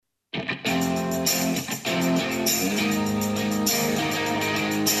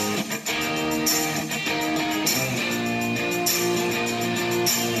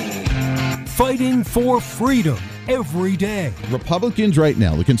fighting for freedom every day. Republicans right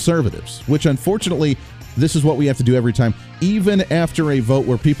now, the conservatives, which unfortunately, this is what we have to do every time. Even after a vote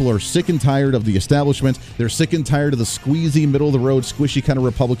where people are sick and tired of the establishment, they're sick and tired of the squeezy, middle-of-the-road, squishy kind of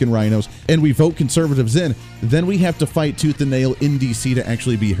Republican rhinos, and we vote conservatives in, then we have to fight tooth and nail in D.C. to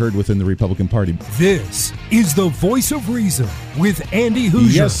actually be heard within the Republican Party. This is the Voice of Reason with Andy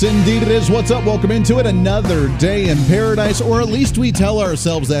Hoosier. Yes, indeed it is. What's up? Welcome into it. Another day in paradise, or at least we tell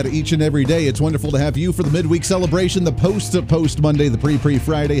ourselves that each and every day. It's wonderful to have you for the midweek celebration, the post Monday, the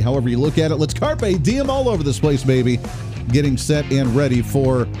pre-Friday, however you look at it. Let's carpe diem all over this place, baby. Getting set and ready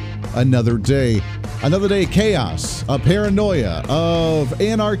for another day. Another day of chaos, a paranoia, of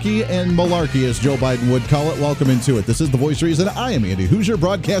anarchy and malarkey, as Joe Biden would call it. Welcome into it. This is The Voice of Reason. I am Andy Hoosier,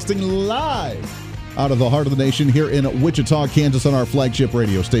 broadcasting live out of the heart of the nation here in Wichita, Kansas, on our flagship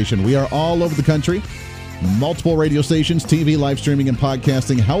radio station. We are all over the country. Multiple radio stations, TV, live streaming, and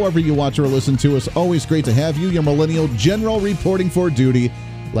podcasting. However you watch or listen to us, always great to have you, your millennial general reporting for duty,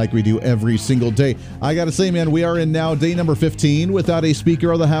 like we do every single day. I gotta say, man, we are in now day number 15 without a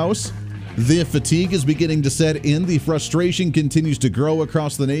Speaker of the House. The fatigue is beginning to set in. The frustration continues to grow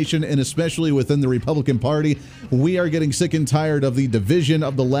across the nation, and especially within the Republican Party. We are getting sick and tired of the division,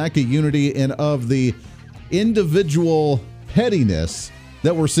 of the lack of unity, and of the individual pettiness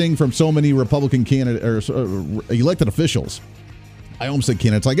that we're seeing from so many Republican candidates, or elected officials. I almost said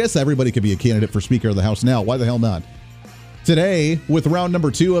candidates. I guess everybody could be a candidate for Speaker of the House now. Why the hell not? Today, with round number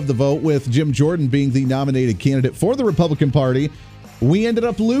 2 of the vote, with Jim Jordan being the nominated candidate for the Republican Party, we ended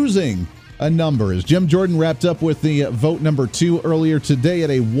up losing a number as Jim Jordan wrapped up with the vote number 2 earlier today at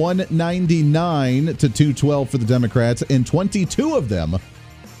a 199 to 212 for the Democrats, and 22 of them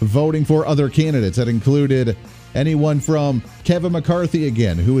voting for other candidates. That included anyone from Kevin McCarthy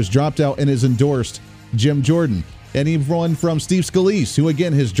again, who has dropped out and has endorsed Jim Jordan. Anyone from Steve Scalise, who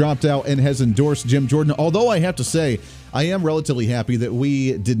again has dropped out and has endorsed Jim Jordan. Although I have to say, I am relatively happy that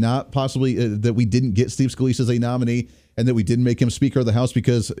we did not possibly, that we didn't get Steve Scalise as a nominee and that we didn't make him Speaker of the House,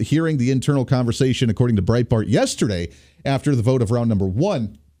 because hearing the internal conversation, according to Breitbart yesterday, after the vote of round number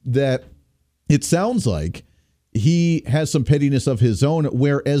 1, that it sounds like he has some pettiness of his own,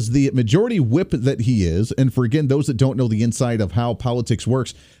 whereas the majority whip that he is, and for, again, those that don't know the inside of how politics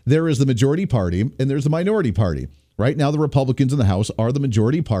works, there is the majority party and there's the minority party. Right now, the Republicans in the House are the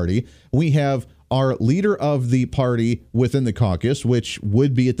majority party. We have our leader of the party within the caucus, which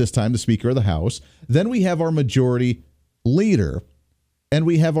would be at this time the Speaker of the House. Then we have our majority leader, and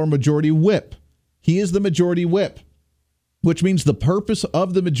we have our majority whip. He is the majority whip, which means the purpose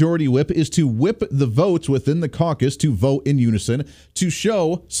of the majority whip is to whip the votes within the caucus to vote in unison, to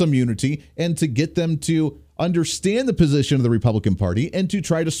show some unity, and to get them to understand the position of the Republican Party and to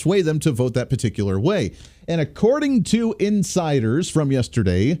try to sway them to vote that particular way. And according to insiders from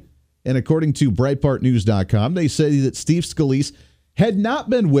yesterday, and according to BreitbartNews.com, they say that Steve Scalise had not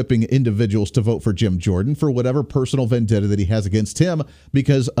been whipping individuals to vote for Jim Jordan for whatever personal vendetta that he has against him,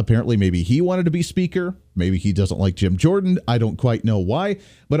 because apparently maybe he wanted to be Speaker. Maybe he doesn't like Jim Jordan. I don't quite know why,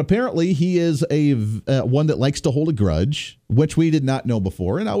 but apparently he is a one that likes to hold a grudge, which we did not know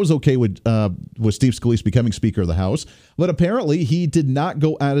before. And I was okay with Steve Scalise becoming Speaker of the House, but apparently he did not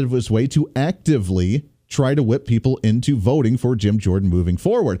go out of his way to actively try to whip people into voting for Jim Jordan moving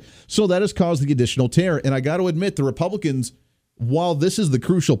forward. So that has caused the additional tear. And I got to admit, the Republicans, while this is the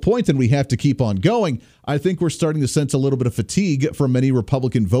crucial point and we have to keep on going, I think we're starting to sense a little bit of fatigue from many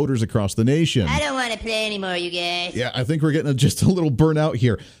Republican voters across the nation. I don't want to play anymore, you guys. Yeah, I think we're getting just a little burnout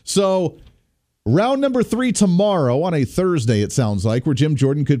here. So round number 3 tomorrow on a Thursday, it sounds like, where Jim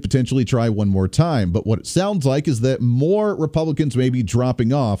Jordan could potentially try one more time. But what it sounds like is that more Republicans may be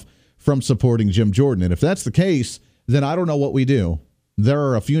dropping off from supporting Jim Jordan. And if that's the case, then I don't know what we do. There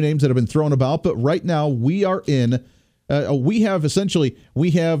are a few names that have been thrown about, but right now we are in we have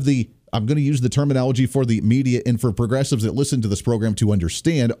the, I'm going to use the terminology for the media and for progressives that listen to this program to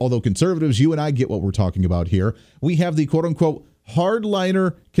understand, although conservatives, you and I get what we're talking about here. We have the quote-unquote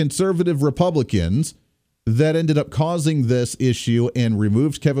hardliner conservative Republicans that ended up causing this issue and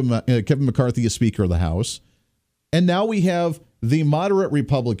removed Kevin McCarthy as Speaker of the House. And now we have the moderate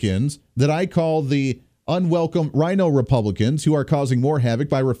Republicans that I call the unwelcome rhino Republicans, who are causing more havoc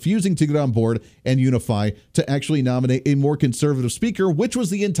by refusing to get on board and unify to actually nominate a more conservative speaker, which was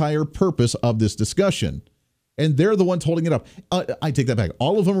the entire purpose of this discussion. And they're the ones holding it up. I take that back.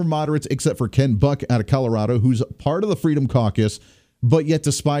 All of them are moderates except for Ken Buck out of Colorado, who's part of the Freedom Caucus, but yet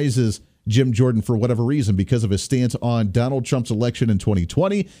despises Jim Jordan for whatever reason, because of his stance on Donald Trump's election in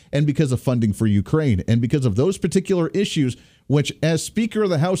 2020 and because of funding for Ukraine. And because of those particular issues, which as Speaker of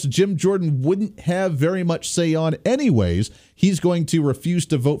the House, Jim Jordan wouldn't have very much say on anyways, he's going to refuse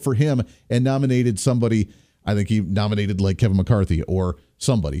to vote for him and nominated somebody. I think he nominated like Kevin McCarthy or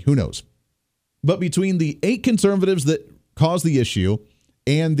somebody, who knows. But between the 8 conservatives that caused the issue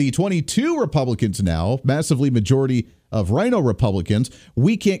and the 22 Republicans now, massively majority of Rhino Republicans,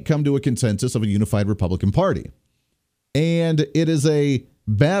 we can't come to a consensus of a unified Republican Party. And it is a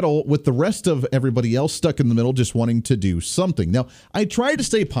battle with the rest of everybody else stuck in the middle, just wanting to do something. Now, I try to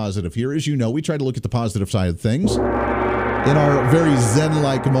stay positive here. As you know, we try to look at the positive side of things. In our very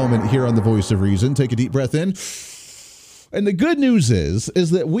Zen-like moment here on The Voice of Reason, take a deep breath in. And the good news is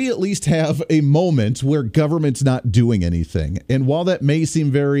that we at least have a moment where government's not doing anything. And while that may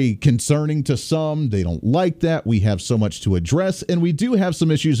seem very concerning to some, they don't like that. We have so much to address, and we do have some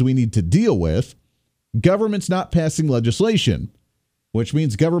issues we need to deal with. Government's not passing legislation, which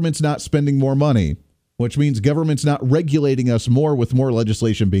means government's not spending more money, which means government's not regulating us more with more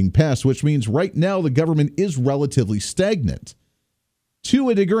legislation being passed, which means right now the government is relatively stagnant to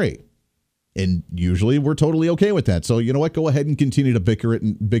a degree. And usually we're totally okay with that. So you know what? Go ahead and continue to bicker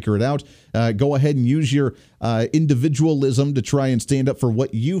it out. Go ahead and use your individualism to try and stand up for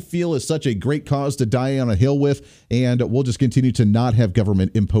what you feel is such a great cause to die on a hill with. And we'll just continue to not have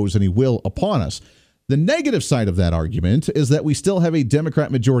government impose any will upon us. The negative side of that argument is that we still have a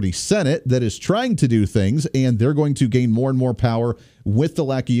Democrat majority Senate that is trying to do things, and they're going to gain more and more power with the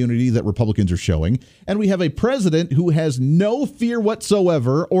lack of unity that Republicans are showing. And we have a president who has no fear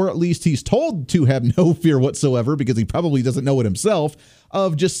whatsoever, or at least he's told to have no fear whatsoever, because he probably doesn't know it himself,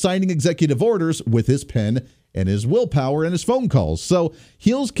 of just signing executive orders with his pen and his willpower and his phone calls. So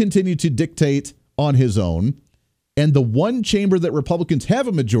he'll continue to dictate on his own. And the one chamber that Republicans have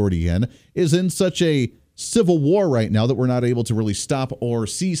a majority in is in such a civil war right now that we're not able to really stop or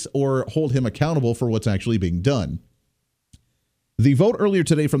cease or hold him accountable for what's actually being done. The vote earlier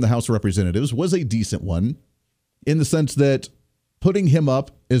today from the House of Representatives was a decent one in the sense that putting him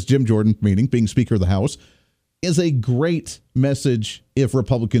up as Jim Jordan, meaning being Speaker of the House, is a great message if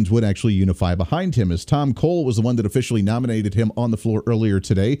Republicans would actually unify behind him, as Tom Cole was the one that officially nominated him on the floor earlier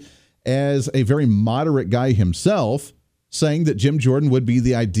today as a very moderate guy himself, saying that Jim Jordan would be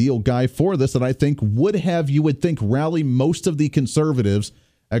the ideal guy for this, that I think would have, you would think, rally most of the conservatives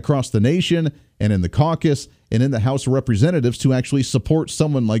across the nation and in the caucus and in the House of Representatives to actually support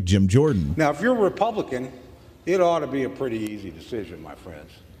someone like Jim Jordan. Now, if you're a Republican, it ought to be a pretty easy decision, my friends.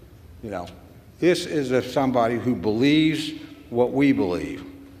 You know, this is somebody who believes what we believe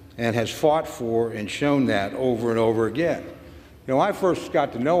and has fought for and shown that over and over again. You know, when I first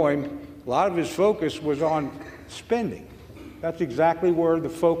got to know him, a lot of his focus was on spending. That's exactly where the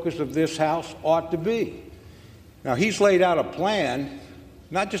focus of this House ought to be. Now, he's laid out a plan,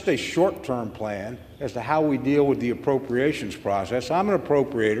 not just a short-term plan, as to how we deal with the appropriations process. I'm an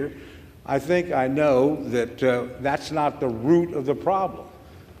appropriator. I think I know that that's not the root of the problem.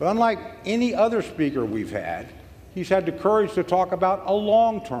 But unlike any other speaker we've had, he's had the courage to talk about a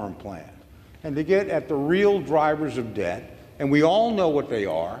long-term plan and to get at the real drivers of debt. And we all know what they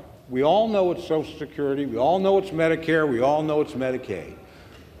are. We all know it's Social Security. We all know it's Medicare. We all know it's Medicaid.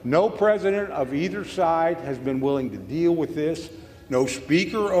 No president of either side has been willing to deal with this. No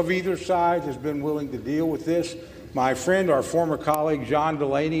speaker of either side has been willing to deal with this. My friend, our former colleague, John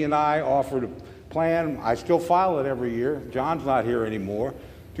Delaney, and I offered a plan. I still file it every year. John's not here anymore.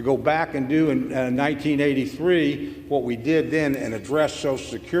 To go back and do in 1983 what we did then and address Social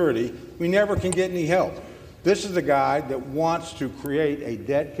Security. We never can get any help. This is a guy that wants to create a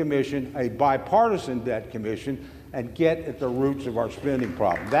debt commission, a bipartisan debt commission, and get at the roots of our spending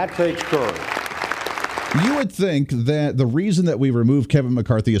problem. That takes courage. You would think that the reason that we removed Kevin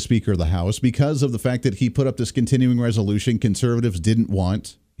McCarthy as Speaker of the House, because of the fact that he put up this continuing resolution conservatives didn't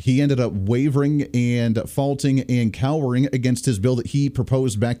want, he ended up wavering and faulting and cowering against his bill that he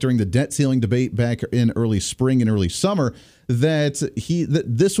proposed back during the debt ceiling debate back in early spring and early summer, that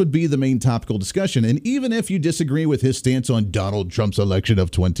this would be the main topical discussion. And even if you disagree with his stance on Donald Trump's election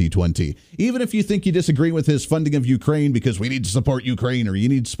of 2020, even if you think you disagree with his funding of Ukraine because we need to support Ukraine or you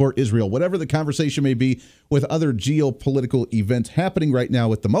need to support Israel, whatever the conversation may be with other geopolitical events happening right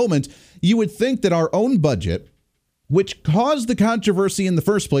now at the moment, you would think that our own budget, which caused the controversy in the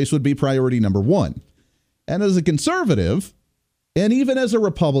first place, would be priority number one. And as a conservative, and even as a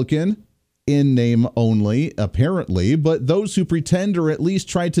Republican, in name only, apparently, but those who pretend or at least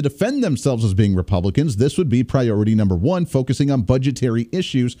try to defend themselves as being Republicans, this would be priority number one, focusing on budgetary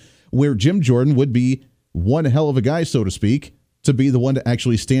issues where Jim Jordan would be one hell of a guy, so to speak, to be the one to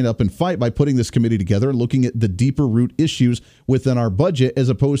actually stand up and fight by putting this committee together and looking at the deeper root issues within our budget, as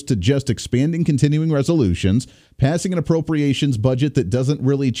opposed to just expanding continuing resolutions, passing an appropriations budget that doesn't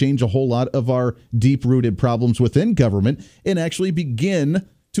really change a whole lot of our deep-rooted problems within government, and actually begin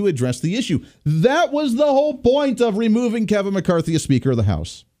to address the issue. That was the whole point of removing Kevin McCarthy as Speaker of the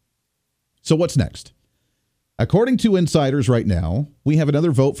House. So what's next? According to insiders right now, we have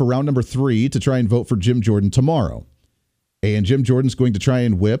another vote for round number 3 to try and vote for Jim Jordan tomorrow. And Jim Jordan's going to try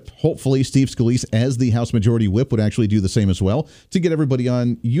and whip, hopefully Steve Scalise, as the House Majority Whip, would actually do the same as well to get everybody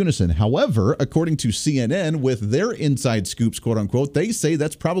on unison. However, according to CNN, with their inside scoops, quote unquote, they say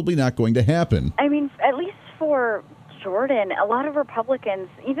that's probably not going to happen. I mean, at least for Jordan, a lot of Republicans,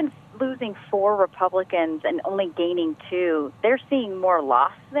 even losing 4 Republicans and only gaining 2, they're seeing more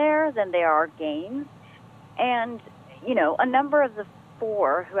loss there than they are gains. And, you know, a number of the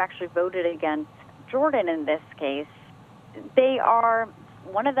 4 who actually voted against Jordan in this case, they are,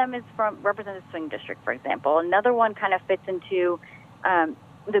 one of them is represents a swing district, for example. Another one kind of fits into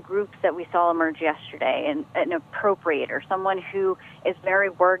the groups that we saw emerge yesterday, an appropriator, someone who is very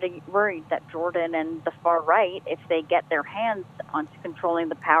worried that Jordan and the far right, if they get their hands onto controlling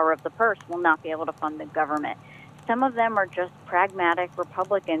the power of the purse, will not be able to fund the government. Some of them are just pragmatic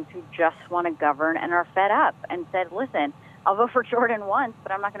Republicans who just want to govern and are fed up and said, listen, I'll vote for Jordan once,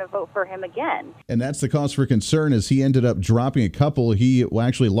 but I'm not going to vote for him again. And that's the cause for concern, as he ended up dropping a couple. He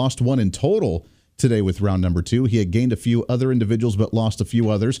actually lost 1 in total today with round number 2. He had gained a few other individuals, but lost a few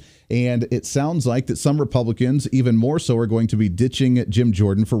others. And it sounds like that some Republicans, even more so, are going to be ditching Jim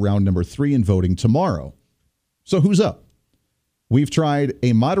Jordan for round number 3 and voting tomorrow. So who's up? We've tried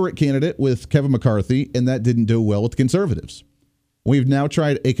a moderate candidate with Kevin McCarthy, and that didn't do well with the conservatives. We've now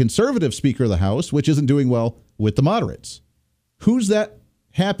tried a conservative Speaker of the House, which isn't doing well with the moderates. Who's that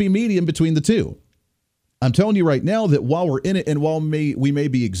happy medium between the two? I'm telling you right now that while we're in it, and while we may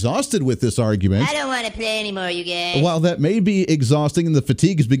be exhausted with this argument, I don't want to play anymore, you guys. While that may be exhausting and the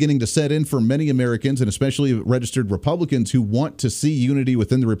fatigue is beginning to set in for many Americans, and especially registered Republicans who want to see unity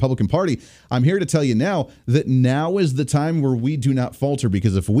within the Republican Party, I'm here to tell you now that now is the time where we do not falter,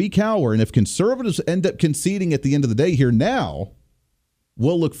 because if we cower and if conservatives end up conceding at the end of the day here now,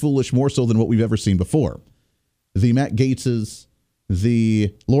 we'll look foolish more so than what we've ever seen before. The Matt Gaetzes,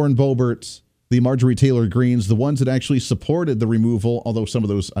 the Lauren Boeberts, the Marjorie Taylor Greens, the ones that actually supported the removal, although some of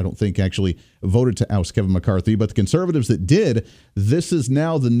those I don't think actually voted to oust Kevin McCarthy, but the conservatives that did, this is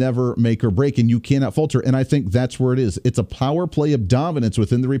now the never make or break, and you cannot falter. And I think that's where it is. It's a power play of dominance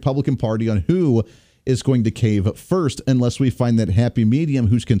within the Republican Party on who is going to cave first, unless we find that happy medium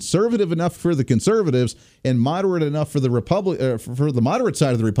who's conservative enough for the conservatives and moderate enough for the for the moderate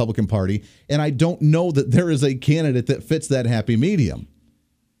side of the Republican Party. And I don't know that there is a candidate that fits that happy medium.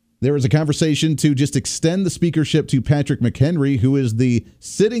 There is a conversation to just extend the speakership to Patrick McHenry, who is the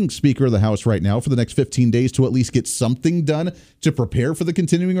sitting Speaker of the House right now, for the next 15 days to at least get something done to prepare for the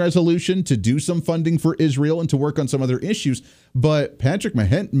continuing resolution, to do some funding for Israel, and to work on some other issues. But Patrick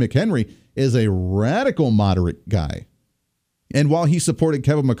McHenry is a radical moderate guy. And while he supported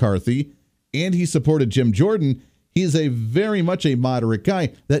Kevin McCarthy and he supported Jim Jordan, he's a very much a moderate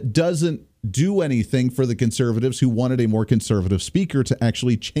guy that doesn't do anything for the conservatives who wanted a more conservative speaker to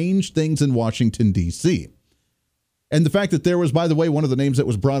actually change things in Washington, D.C. And the fact that there was, by the way, one of the names that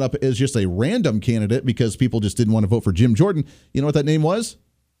was brought up as just a random candidate because people just didn't want to vote for Jim Jordan. You know what that name was?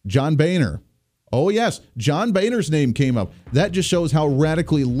 John Boehner. Oh, yes. John Boehner's name came up. That just shows how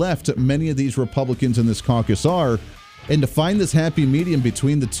radically left many of these Republicans in this caucus are. And to find this happy medium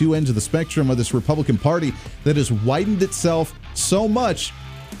between the two ends of the spectrum of this Republican Party that has widened itself so much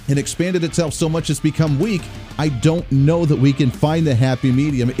and expanded itself so much it's become weak, I don't know that we can find the happy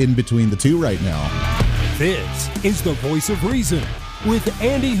medium in between the two right now. This is the Voice of Reason with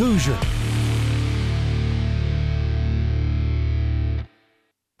Andy Hoosier.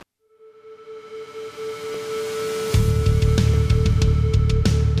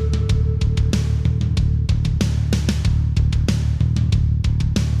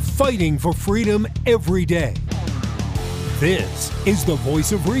 Fighting for freedom every day. This is the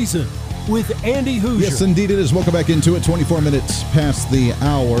Voice of Reason with Andy Hoosier. Yes, indeed it is. Welcome back into it. 24 minutes past the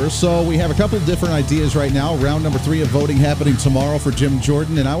hour. So we have a couple of different ideas right now. Round number 3 of voting happening tomorrow for Jim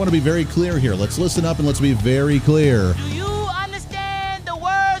Jordan. And I want to be very clear here. Let's listen up and let's be very clear. Do you understand the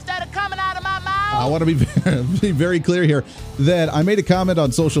words that are coming out of my mouth? I want to be very clear here that I made a comment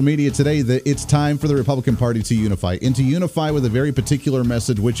on social media today that it's time for the Republican Party to unify, and to unify with a very particular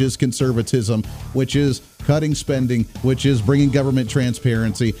message, which is conservatism, which is cutting spending, which is bringing government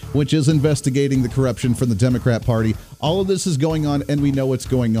transparency, which is investigating the corruption from the Democrat Party. All of this is going on, and we know what's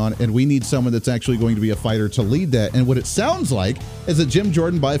going on, and we need someone that's actually going to be a fighter to lead that. And what it sounds like is that Jim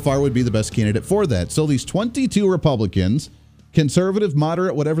Jordan by far would be the best candidate for that. So these 22 Republicans, conservative,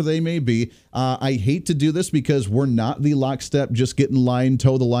 moderate, whatever they may be, I hate to do this because we're not the lockstep, just get in line,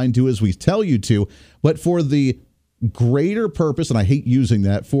 toe the line, do as we tell you to, but for the greater purpose, and I hate using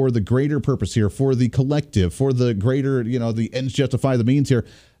that, for the greater purpose here, for the collective, for the greater, the ends justify the means here,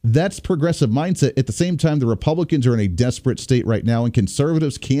 that's progressive mindset. At the same time, the Republicans are in a desperate state right now, and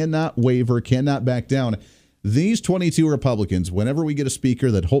conservatives cannot waver, cannot back down. These 22 Republicans, whenever we get a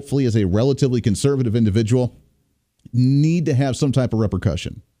speaker that hopefully is a relatively conservative individual, need to have some type of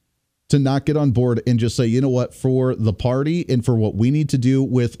repercussion to not get on board and just say, you know what, for the party and for what we need to do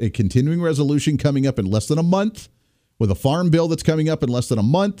with a continuing resolution coming up in less than a month, with a farm bill that's coming up in less than a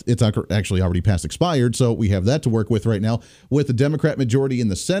month. It's actually already past expired, so we have that to work with right now. With the Democrat majority in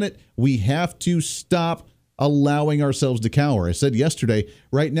the Senate, we have to stop allowing ourselves to cower. I said yesterday,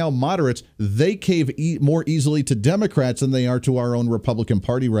 right now, moderates, they cave more easily to Democrats than they are to our own Republican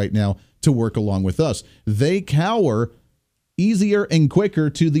Party right now to work along with us. They cower easier and quicker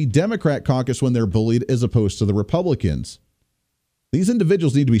to the Democrat caucus when they're bullied as opposed to the Republicans. These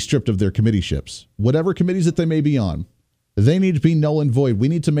individuals need to be stripped of their committeeships, whatever committees that they may be on. They need to be null and void. We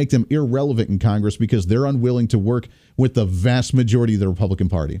need to make them irrelevant in Congress because they're unwilling to work with the vast majority of the Republican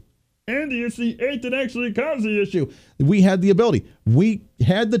Party. Andy, it's the 8th that actually caused the issue. We had the ability. We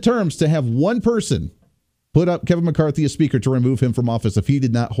had the terms to have one person put up Kevin McCarthy as speaker to remove him from office if he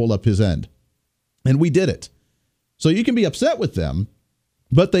did not hold up his end. And we did it. So you can be upset with them,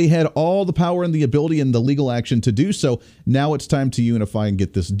 but they had all the power and the ability and the legal action to do so. Now it's time to unify and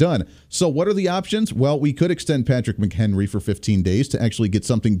get this done. So what are the options? Well, we could extend Patrick McHenry for 15 days to actually get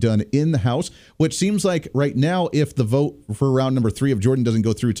something done in the House, which seems like right now, if the vote for round number 3 of Jordan doesn't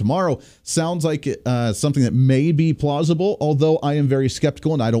go through tomorrow, sounds like something that may be plausible, although I am very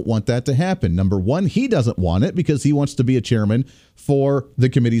skeptical and I don't want that to happen. Number one, he doesn't want it because he wants to be a chairman for the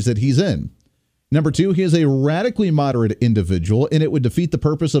committees that he's in. Number two, he is a radically moderate individual, and it would defeat the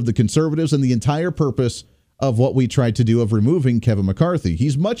purpose of the conservatives and the entire purpose of what we tried to do of removing Kevin McCarthy.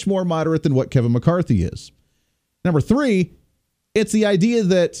 He's much more moderate than what Kevin McCarthy is. Number three, it's the idea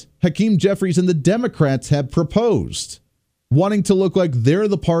that Hakeem Jeffries and the Democrats have proposed, wanting to look like they're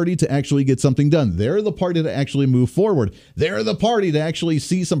the party to actually get something done. They're the party to actually move forward. They're the party to actually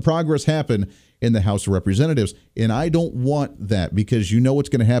see some progress happen in the House of Representatives. And I don't want that because you know what's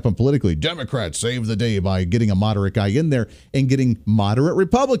going to happen politically. Democrats save the day by getting a moderate guy in there and getting moderate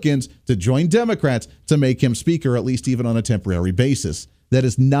Republicans to join Democrats to make him speaker, at least even on a temporary basis. That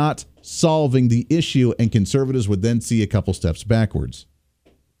is not solving the issue, and conservatives would then see a couple steps backwards.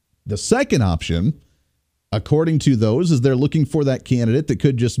 The second option, according to those, is they're looking for that candidate that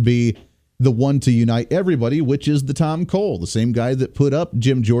could just be the one to unite everybody, which is the Tom Cole, the same guy that put up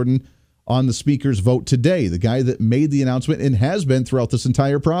Jim Jordan on the speaker's vote today, the guy that made the announcement and has been throughout this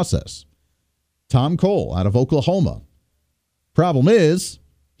entire process. Tom Cole out of Oklahoma. Problem is,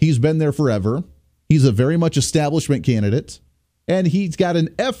 he's been there forever. He's a very much establishment candidate, and he's got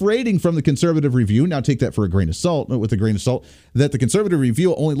an F rating from the Conservative Review. Now take that with a grain of salt, that the Conservative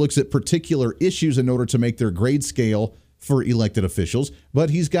Review only looks at particular issues in order to make their grade scale for elected officials, but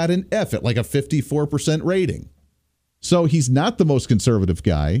he's got an F at like a 54% rating. So he's not the most conservative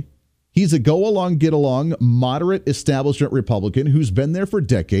guy. He's a go-along, get-along, moderate establishment Republican who's been there for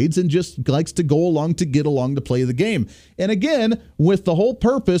decades and just likes to go along to get along to play the game. And again, with the whole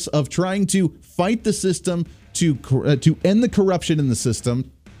purpose of trying to fight the system, to end the corruption in the system,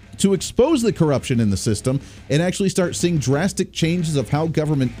 to expose the corruption in the system, and actually start seeing drastic changes of how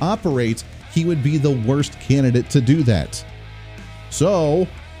government operates, he would be the worst candidate to do that. So,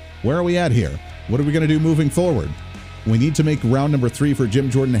 where are we at here? What are we going to do moving forward? We need to make round number 3 for Jim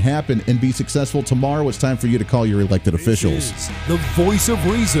Jordan to happen and be successful tomorrow. It's time for you to call your elected officials. This is the Voice of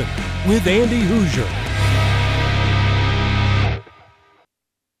Reason with Andy Hoosier.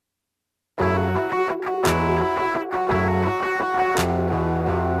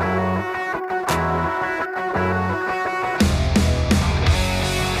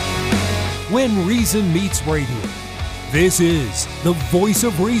 When reason meets radio, this is the Voice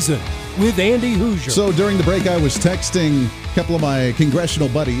of Reason with Andy Hoosier. So during the break, I was texting a couple of my congressional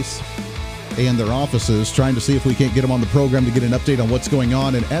buddies, and their offices, trying to see if we can't get them on the program to get an update on what's going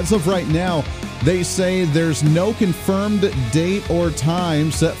on. And as of right now, they say there's no confirmed date or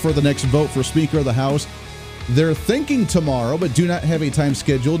time set for the next vote for Speaker of the House. They're thinking tomorrow, but do not have a time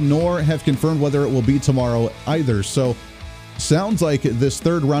scheduled, nor have confirmed whether it will be tomorrow either. So sounds like this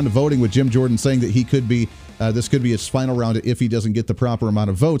third round of voting with Jim Jordan saying that he could be this could be his final round if he doesn't get the proper amount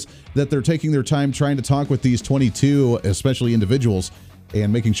of votes, that they're taking their time trying to talk with these 22, especially individuals,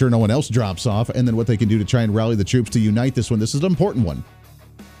 and making sure no one else drops off, and then what they can do to try and rally the troops to unite this one. This is an important one.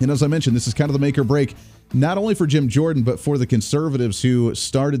 And as I mentioned, this is kind of the make or break, not only for Jim Jordan, but for the conservatives who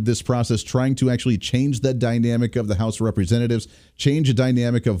started this process trying to actually change the dynamic of the House of Representatives, change the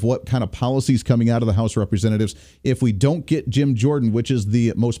dynamic of what kind of policies coming out of the House of Representatives. If we don't get Jim Jordan, which is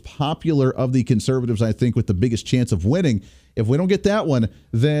the most popular of the conservatives, I think, with the biggest chance of winning, if we don't get that one,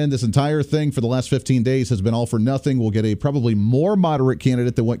 then this entire thing for the last 15 days has been all for nothing. We'll get a probably more moderate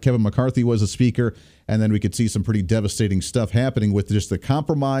candidate than what Kevin McCarthy was as Speaker, and then we could see some pretty devastating stuff happening with just the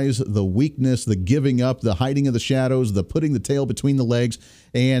compromise, the weakness, the giving up, the hiding of the shadows, the putting the tail between the legs,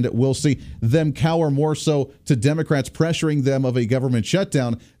 and we'll see them cower more so to Democrats pressuring them of a government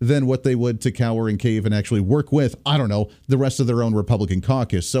shutdown than what they would to cower and cave and actually work with, I don't know, the rest of their own Republican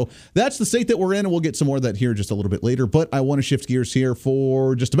caucus. So that's the state that we're in, and we'll get some more of that here just a little bit later. But I want to shift gears here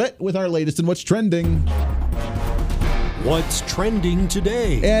for just a bit with our latest and what's trending. What's trending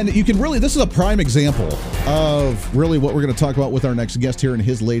today? And you can really, this is a prime example of really what we're going to talk about with our next guest here in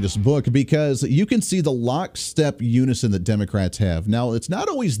his latest book, because you can see the lockstep unison that Democrats have. Now, it's not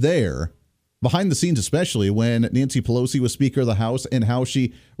always there, behind the scenes, especially when Nancy Pelosi was Speaker of the House, and how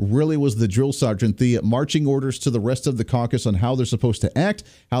she really was the drill sergeant, the marching orders to the rest of the caucus on how they're supposed to act,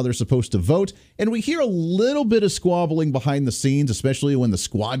 how they're supposed to vote. And we hear a little bit of squabbling behind the scenes, especially when the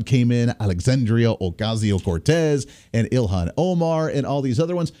squad came in, Alexandria Ocasio-Cortez and Ilhan Omar and all these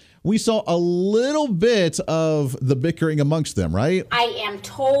other ones. We saw a little bit of the bickering amongst them, right? I am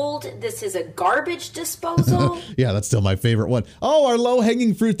told this is a garbage disposal. Yeah, that's still my favorite one. Oh, our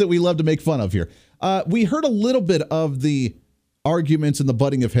low-hanging fruit that we love to make fun of here. We heard a little bit of the arguments and the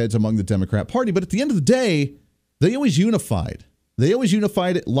butting of heads among the Democrat Party, but at the end of the day, they always unified. They always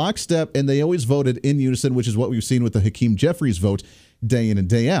unified at lockstep, and they always voted in unison, which is what we've seen with the Hakeem Jeffries vote day in and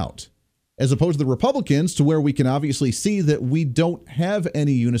day out. As opposed to the Republicans, to where we can obviously see that we don't have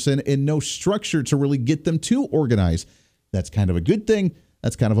any unison and no structure to really get them to organize. That's kind of a good thing.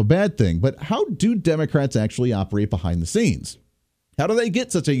 That's kind of a bad thing. But how do Democrats actually operate behind the scenes? How do they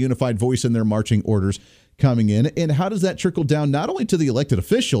get such a unified voice in their marching orders coming in? And how does that trickle down not only to the elected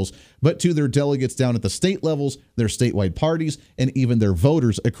officials, but to their delegates down at the state levels, their statewide parties, and even their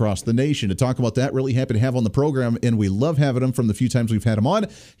voters across the nation? To talk about that, really happy to have on the program, and we love having him from the few times we've had him on.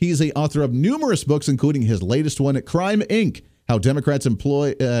 He is the author of numerous books, including his latest one, Crime Inc., How Democrats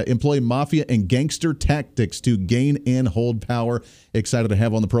Employ Mafia and Gangster Tactics to Gain and Hold Power. Excited to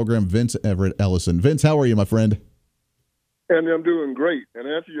have on the program Vince Everett Ellison. Vince, how are you, my friend? And I'm doing great. And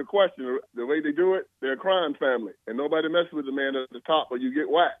to answer your question, the way they do it, they're a crime family. And nobody messes with the man at the top or you get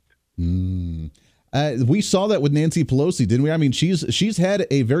whacked. We saw that with Nancy Pelosi, didn't we? I mean, she's had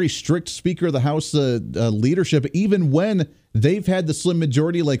a very strict Speaker of the House leadership, even when they've had the slim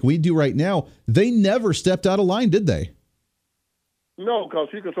majority like we do right now. They never stepped out of line, did they? No, because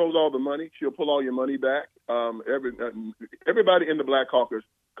she controls all the money. She'll pull all your money back. Everybody in the Black Caucus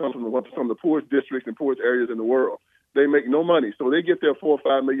comes from the poorest districts and poorest areas in the world. They make no money, so they get their $4 or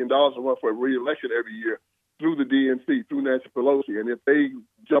 $5 million and run for a re-election every year through the DNC, through Nancy Pelosi. And if they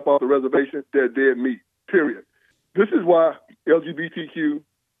jump off the reservation, they're dead meat, period. This is why LGBTQ,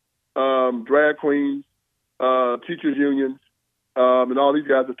 drag queens, teachers unions, and all these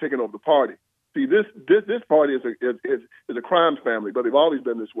guys are taking over the party. See, this party is a crime family, but they've always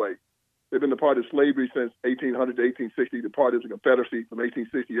been this way. They've been the party of slavery since 1800 to 1860. The party of the Confederacy from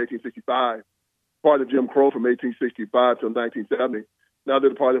 1860 to 1865. Part of Jim Crow from 1865 to 1970. Now they're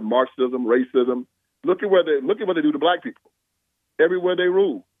the part of Marxism, racism. Look at what they do to black people. Everywhere they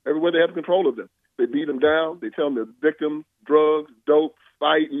rule, everywhere they have control of them, they beat them down. They tell them they're victims, drugs, dope,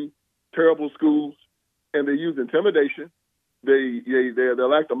 fighting, terrible schools, and they use intimidation. They're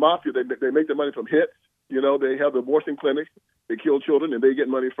like the mafia. They make their money from hits. You know, they have abortion clinics. They kill children and they get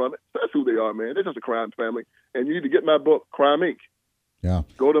money from it. That's who they are, man. They're just a crime family. And you need to get my book, Crime Inc. Yeah.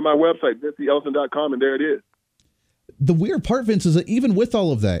 Go to my website, vinceellison.com, and there it is. The weird part, Vince, is that even with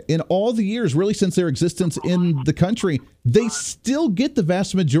all of that, in all the years, really since their existence in the country, they still get the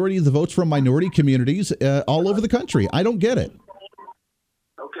vast majority of the votes from minority communities all over the country. I don't get it.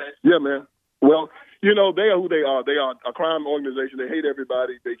 Okay. Yeah, man. Well, you know, they are who they are. They are a crime organization. They hate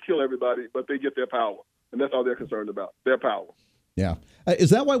everybody. They kill everybody, but they get their power. And that's all they're concerned about, their power. Yeah.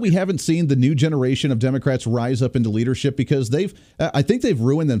 Is that why we haven't seen the new generation of Democrats rise up into leadership? Because I think they've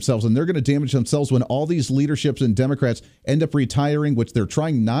ruined themselves, and they're going to damage themselves when all these leaderships and Democrats end up retiring, which they're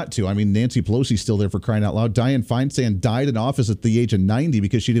trying not to. I mean, Nancy Pelosi's still there, for crying out loud. Dianne Feinstein died in office at the age of 90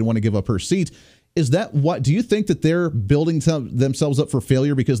 because she didn't want to give up her seat. Is that what? Do you think that they're building themselves up for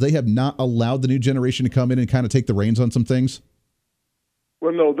failure because they have not allowed the new generation to come in and kind of take the reins on some things?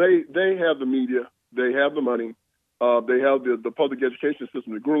 Well, no, they have the media. They have the money. They have the public education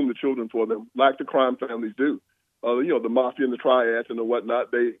system to groom the children for them, like the crime families do. The mafia and the triads and the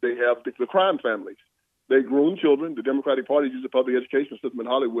whatnot, they have the crime families. They groom children. The Democratic Party uses the public education system in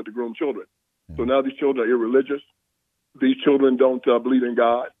Hollywood to groom children. So now these children are irreligious. These children don't believe in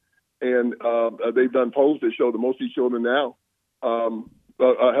God. And they've done polls that show that most of these children now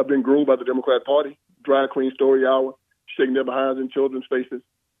have been groomed by the Democrat Party. Drag Queen Story Hour, shaking their behinds in children's faces.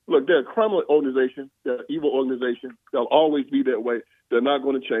 Look, they're a criminal organization. They're an evil organization. They'll always be that way. They're not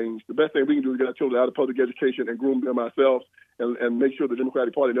going to change. The best thing we can do is get our children out of public education and groom them ourselves and make sure the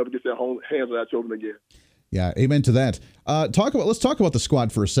Democratic Party never gets their hands on our children again. Yeah, amen to that. Let's talk about the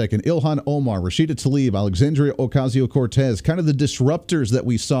squad for a second. Ilhan Omar, Rashida Tlaib, Alexandria Ocasio-Cortez, kind of the disruptors that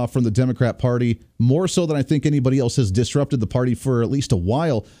we saw from the Democrat Party, more so than I think anybody else has disrupted the party for at least a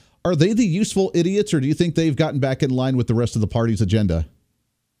while. Are they the useful idiots, or do you think they've gotten back in line with the rest of the party's agenda?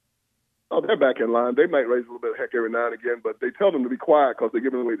 Oh, they're back in line. They might raise a little bit of heck every now and again, but they tell them to be quiet because they're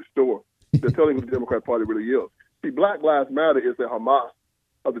giving away the store. They're telling who the Democrat Party really is. See, Black Lives Matter is the Hamas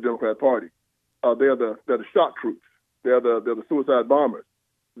of the Democrat Party. They're the shock troops. They're the suicide bombers.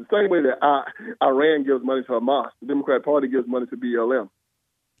 The same way that Iran gives money to Hamas, the Democrat Party gives money to BLM.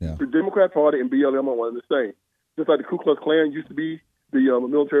 Yeah. The Democrat Party and BLM are one and the same. Just like the Ku Klux Klan used to be the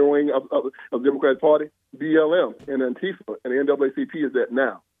military wing of the Democrat Party, BLM and Antifa and the NAACP is that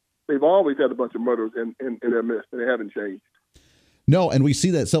now. They've always had a bunch of murderers in their midst, and they haven't changed. No, and we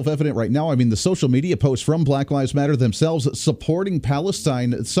see that self-evident right now. I mean, the social media posts from Black Lives Matter themselves supporting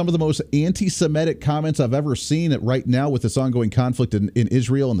Palestine, some of the most anti-Semitic comments I've ever seen right now with this ongoing conflict in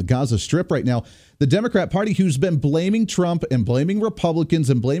Israel and the Gaza Strip right now. The Democrat Party, who's been blaming Trump and blaming Republicans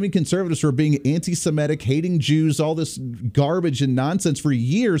and blaming conservatives for being anti-Semitic, hating Jews, all this garbage and nonsense for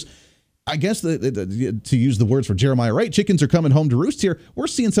years. I guess to use the words for Jeremiah Wright, chickens are coming home to roost here. We're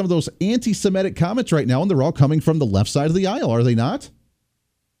seeing some of those anti-Semitic comments right now, and they're all coming from the left side of the aisle, are they not?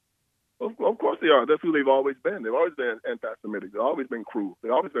 Of course they are. That's who they've always been. They've always been anti-Semitic. They've always been cruel.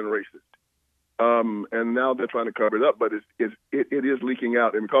 They've always been racist. And now they're trying to cover it up, but it is leaking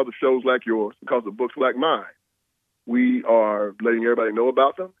out. And because of shows like yours, because of books like mine, we are letting everybody know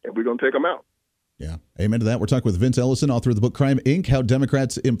about them, and we're going to take them out. Yeah, amen to that. We're talking with Vince Ellison, author of the book Crime, Inc., How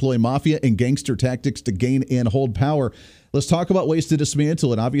Democrats Employ Mafia and Gangster Tactics to Gain and Hold Power. Let's talk about ways to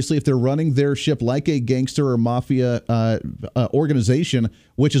dismantle it. Obviously, if they're running their ship like a gangster or mafia organization,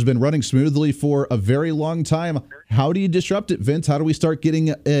 which has been running smoothly for a very long time, how do you disrupt it, Vince? How do we start getting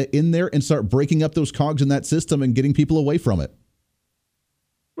in there and start breaking up those cogs in that system and getting people away from it?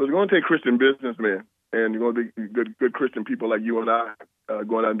 Well, it's going to take Christian businessmen, and you're going to be good Christian people like you and I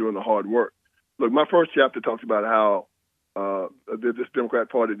going out and doing the hard work. Look, my first chapter talks about how this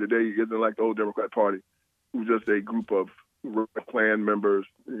Democrat Party today isn't like the old Democrat Party, who's just a group of Klan members,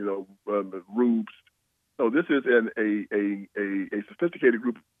 rubes. So this is a sophisticated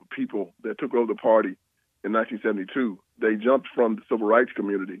group of people that took over the party in 1972. They jumped from the civil rights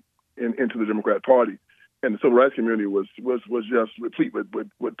community into the Democrat Party, and the civil rights community was just replete with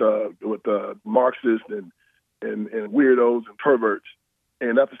Marxists and weirdos and perverts.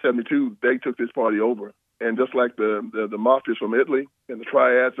 And after 72, they took this party over. And just like the mafias from Italy and the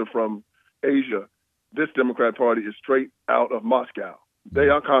triads are from Asia, this Democrat Party is straight out of Moscow. They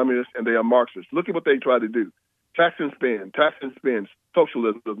are communists and they are Marxists. Look at what they try to do. Tax and spend.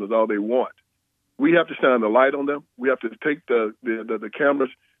 Socialism is all they want. We have to shine the light on them. We have to take the cameras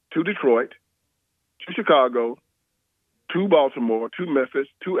to Detroit, to Chicago, to Baltimore, to Memphis,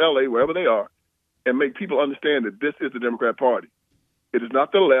 to L.A., wherever they are, and make people understand that this is the Democrat Party. It is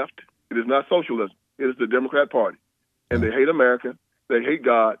not the left. It is not socialism. It is the Democrat Party. And they hate America. They hate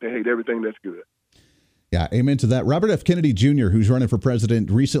God. They hate everything that's good. Yeah, amen to that. Robert F. Kennedy Jr., who's running for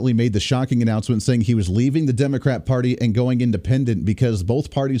president, recently made the shocking announcement saying he was leaving the Democrat Party and going independent because both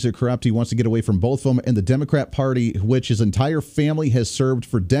parties are corrupt. He wants to get away from both of them. And the Democrat Party, which his entire family has served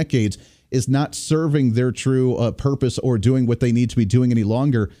for decades, is not serving their true purpose or doing what they need to be doing any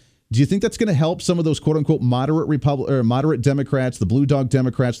longer. Do you think that's going to help some of those quote-unquote moderate Democrats, the blue dog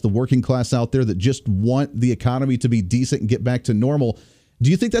Democrats, the working class out there that just want the economy to be decent and get back to normal? Do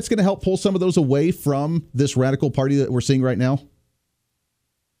you think that's going to help pull some of those away from this radical party that we're seeing right now?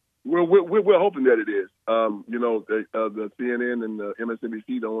 We're hoping that it is. The CNN and the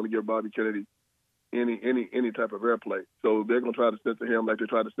MSNBC don't want to give Bobby Kennedy any type of airplay. So they're going to try to censor him like they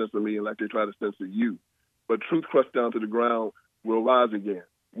try to censor me and like they try to censor you. But truth crushed down to the ground will rise again.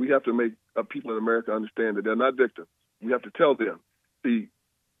 We have to make people in America understand that they're not victims. We have to tell them, see,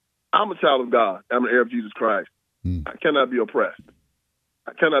 I'm a child of God. I'm an heir of Jesus Christ. I cannot be oppressed.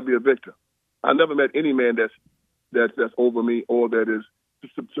 I cannot be a victim. I never met any man that's over me or that is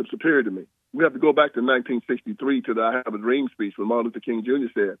superior to me. We have to go back to 1963 to the I Have a Dream speech when Martin Luther King Jr.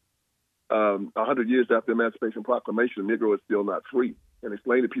 said, 100 years after the Emancipation Proclamation, the Negro is still not free, and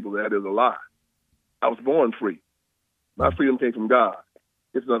explain to people that is a lie. I was born free. My freedom came from God.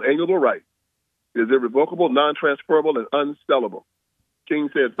 It's an unalienable right. It is irrevocable, non-transferable, and unsellable. King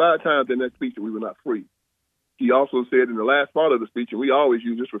said 5 times in that speech that we were not free. He also said in the last part of the speech, and we always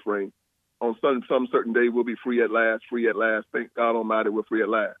use this refrain, on some certain day we'll be free at last, thank God Almighty we're free at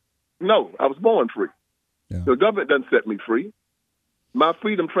last. No, I was born free. Yeah. The government doesn't set me free. My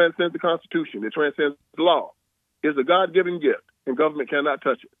freedom transcends the Constitution. It transcends the law. It's a God-given gift, and government cannot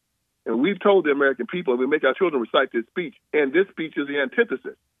touch it. And we've told the American people, we make our children recite this speech, and this speech is the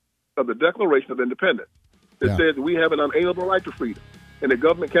antithesis of the Declaration of Independence. It says we have an unalienable right to freedom, and the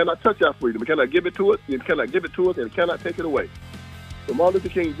government cannot touch our freedom. It cannot give it to us, and it cannot take it away. So Martin Luther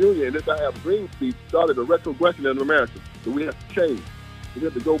King Jr. in this I Have a Dream speech started a retrogression in America. So we have to change. We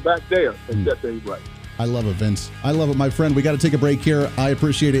have to go back there and set things right. I love it, Vince. I love it, my friend. We got to take a break here. I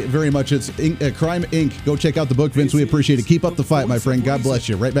appreciate it very much. It's Crime Inc. Go check out the book, Vince. We appreciate it. Keep up the fight, my friend. God bless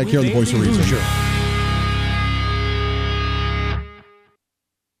you. Right back here on The Voice of Reason.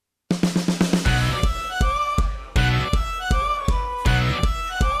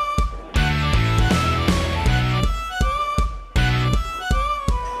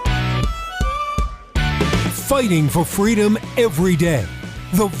 Fighting for freedom every day.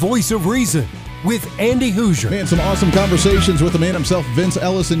 The Voice of Reason with Andy Hoosier. Man, some awesome conversations with the man himself, Vince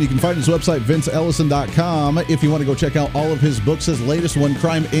Ellison. You can find his website, vinceellison.com. If you want to go check out all of his books, his latest one,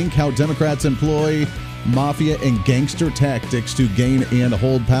 Crime Inc., How Democrats Employ Mafia and Gangster Tactics to Gain and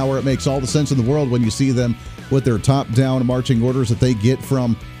Hold Power. It makes all the sense in the world when you see them with their top-down marching orders that they get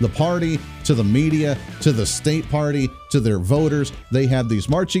from the party to the media to the state party to their voters. They have these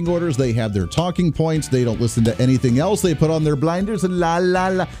marching orders. They have their talking points. They don't listen to anything else. They put on their blinders and la, la,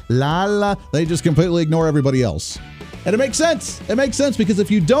 la, la, la. They just completely ignore everybody else. And it makes sense. It makes sense because if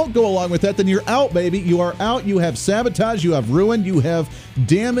you don't go along with that, then you're out, baby. You are out. You have sabotaged. You have ruined. You have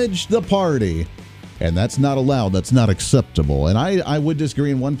damaged the party. And that's not allowed. That's not acceptable. And I would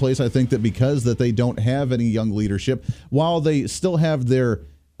disagree in one place. I think that because that they don't have any young leadership, while they still have their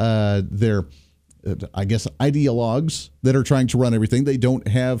I guess, ideologues that are trying to run everything, they don't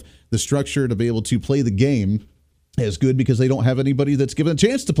have the structure to be able to play the game as good because they don't have anybody that's given a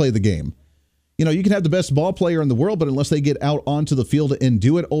chance to play the game. You know, you can have the best ball player in the world, but unless they get out onto the field and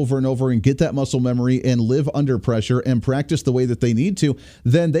do it over and over and get that muscle memory and live under pressure and practice the way that they need to,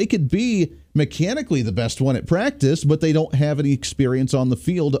 then they could be mechanically the best one at practice, but they don't have any experience on the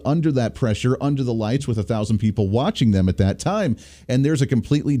field under that pressure, under the lights with 1,000 people watching them at that time. And there's a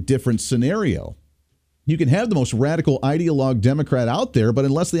completely different scenario. You can have the most radical ideologue Democrat out there, but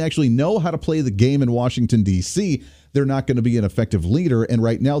unless they actually know how to play the game in Washington, D.C., they're not going to be an effective leader. And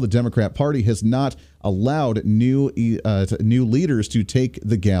right now, the Democrat Party has not allowed new leaders to take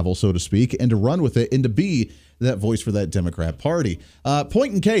the gavel, so to speak, and to run with it and to be that voice for that Democrat Party.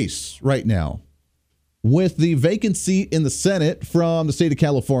 Point in case right now, with the vacant seat in the Senate from the state of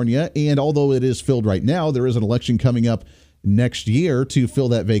California, and although it is filled right now, there is an election coming up next year to fill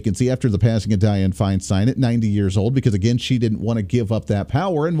that vacancy after the passing of Dianne Feinstein at 90 years old, because, again, she didn't want to give up that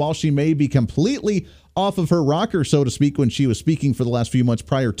power. And while she may be completely off of her rocker, so to speak, when she was speaking for the last few months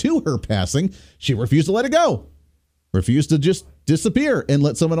prior to her passing, she refused to let it go, refused to just disappear and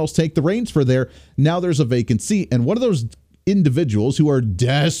let someone else take the reins for there. Now there's a vacant seat, and one of those individuals who are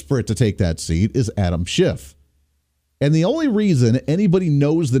desperate to take that seat is Adam Schiff. And the only reason anybody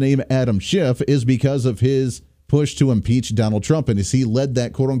knows the name Adam Schiff is because of his push to impeach Donald Trump, and as he led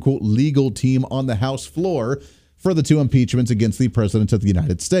that quote-unquote legal team on the House floor for the 2 impeachments against the President of the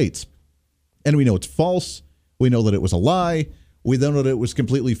United States. And we know it's false. We know that it was a lie. We know that it was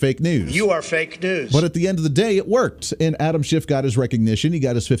completely fake news. You are fake news. But at the end of the day, it worked. And Adam Schiff got his recognition. He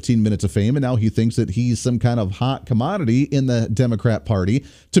got his 15 minutes of fame. And now he thinks that he's some kind of hot commodity in the Democrat Party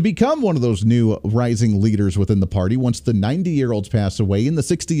to become one of those new rising leaders within the party once the 90-year-olds pass away and the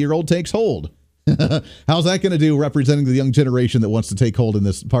 60-year-old takes hold. How's that going to do representing the young generation that wants to take hold in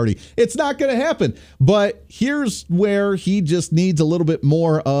this party? It's not going to happen. But here's where he just needs a little bit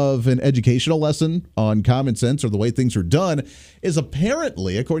more of an educational lesson on common sense or the way things are done. Is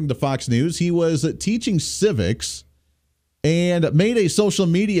apparently, according to Fox News, he was teaching civics and made a social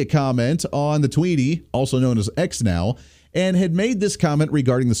media comment on the Tweety, also known as X now, and had made this comment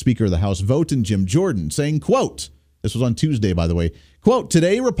regarding the Speaker of the House vote and Jim Jordan, saying, quote, this was on Tuesday, by the way, quote,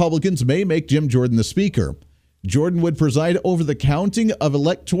 today Republicans may make Jim Jordan the Speaker. Jordan would preside over the counting of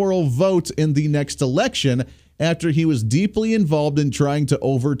electoral votes in the next election after he was deeply involved in trying to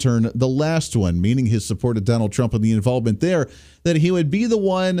overturn the last one, meaning his support of Donald Trump and the involvement there, that he would be the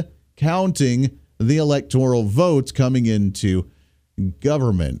one counting the electoral votes coming into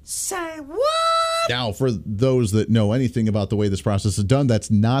government. Say what? Now, for those that know anything about the way this process is done, that's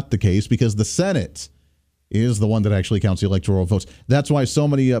not the case because the Senate is the one that actually counts the electoral votes. That's why so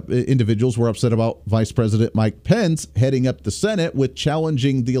many individuals were upset about Vice President Mike Pence heading up the Senate with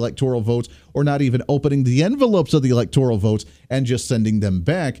challenging the electoral votes or not even opening the envelopes of the electoral votes and just sending them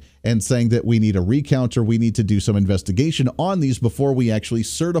back and saying that we need a recount or we need to do some investigation on these before we actually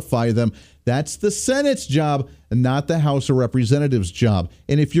certify them. That's the Senate's job, not the House of Representatives' job.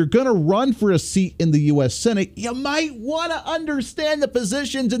 And if you're going to run for a seat in the U.S. Senate, you might want to understand the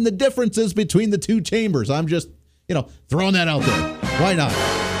positions and the differences between the two chambers. I'm just, throwing that out there. Why not?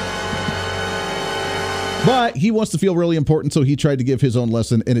 But he wants to feel really important, so he tried to give his own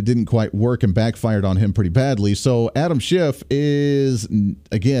lesson, and it didn't quite work and backfired on him pretty badly. So Adam Schiff is,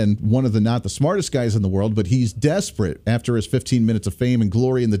 again, one of the not the smartest guys in the world, but he's desperate after his 15 minutes of fame and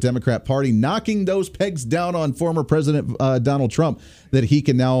glory in the Democrat Party, knocking those pegs down on former President Donald Trump, that he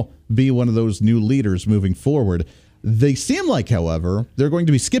can now be one of those new leaders moving forward. They seem like, however, they're going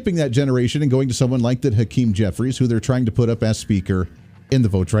to be skipping that generation and going to someone like that Hakeem Jeffries, who they're trying to put up as Speaker in the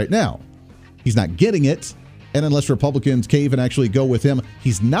votes right now. He's not getting it, and unless Republicans cave and actually go with him,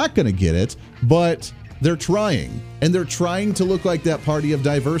 he's not going to get it, but they're trying, and they're trying to look like that party of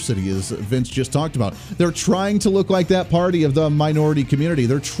diversity, as Vince just talked about. They're trying to look like that party of the minority community.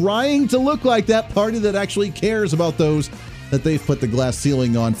 They're trying to look like that party that actually cares about those that they've put the glass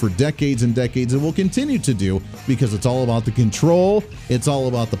ceiling on for decades and decades and will continue to do, because it's all about the control, it's all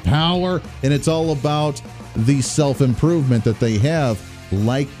about the power, and it's all about the self-improvement that they have,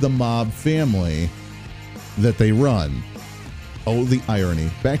 like the mob family that they run. Oh, the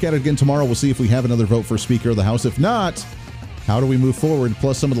irony. Back at it again tomorrow. We'll see if we have another vote for Speaker of the House. If not, how do we move forward?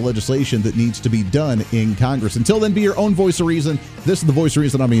 Plus some of the legislation that needs to be done in Congress. Until then, be your own voice of reason. This is the Voice of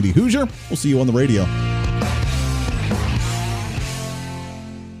Reason. I'm Andy Hoosier. We'll see you on the radio.